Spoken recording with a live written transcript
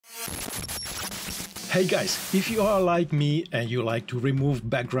Hey guys, if you are like me and you like to remove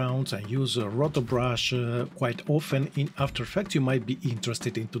backgrounds and use a Rotobrush quite often in After Effects, you might be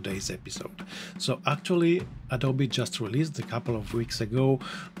interested in today's episode. So actually, Adobe just released a couple of weeks ago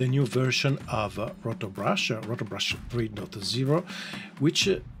the new version of Rotobrush, Rotobrush 3.0, which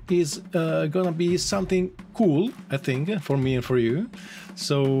is gonna be something cool, I think, for me and for you.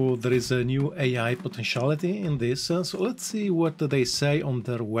 So there is a new AI potentiality in this, so let's see what they say on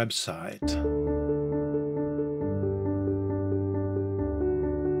their website.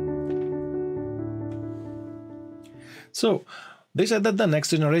 So, they said that the next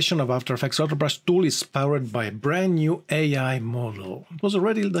generation of After Effects Rotobrush tool is powered by a brand new AI model. It was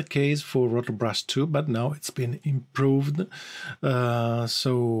already the case for Rotobrush 2, but now it's been improved.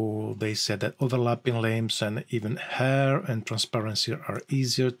 So they said that overlapping limbs and even hair and transparency are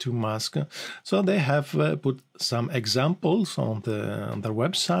easier to mask. So they have put some examples on their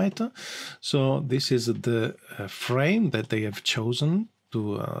website. So this is the frame that they have chosen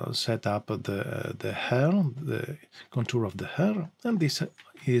to set up the hair, the contour of the hair, and this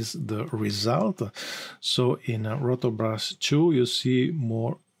is the result. So in Rotobrush 2 you see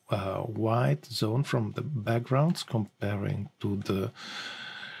more white zone from the backgrounds comparing to the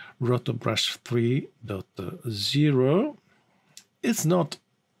Rotobrush 3.0. It's not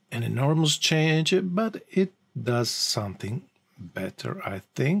an enormous change, but it does something better, I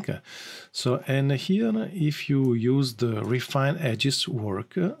think. So, and here if you use the refine edges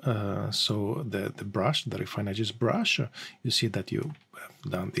work, so the brush, the refine edges brush, you see that you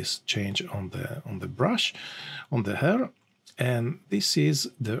have done this change on the brush, on the hair, and this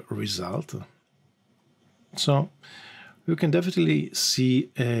is the result. So you can definitely see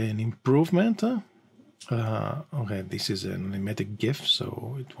an improvement. Okay, this is an animated GIF,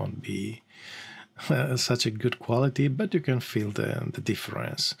 so it won't be such a good quality, but you can feel the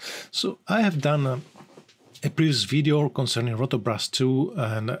difference. So I have done a previous video concerning Rotobrush 2,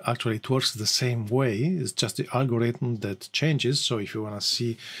 and actually it works the same way. It's just the algorithm that changes. So if you want to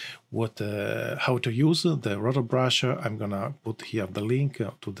see what how to use the Rotobrush, I'm gonna put here the link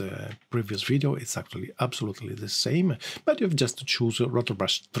to the previous video. It's actually absolutely the same, but you have just to choose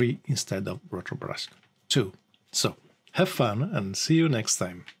Rotobrush 3 instead of Rotobrush 2. So have fun and see you next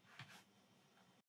time.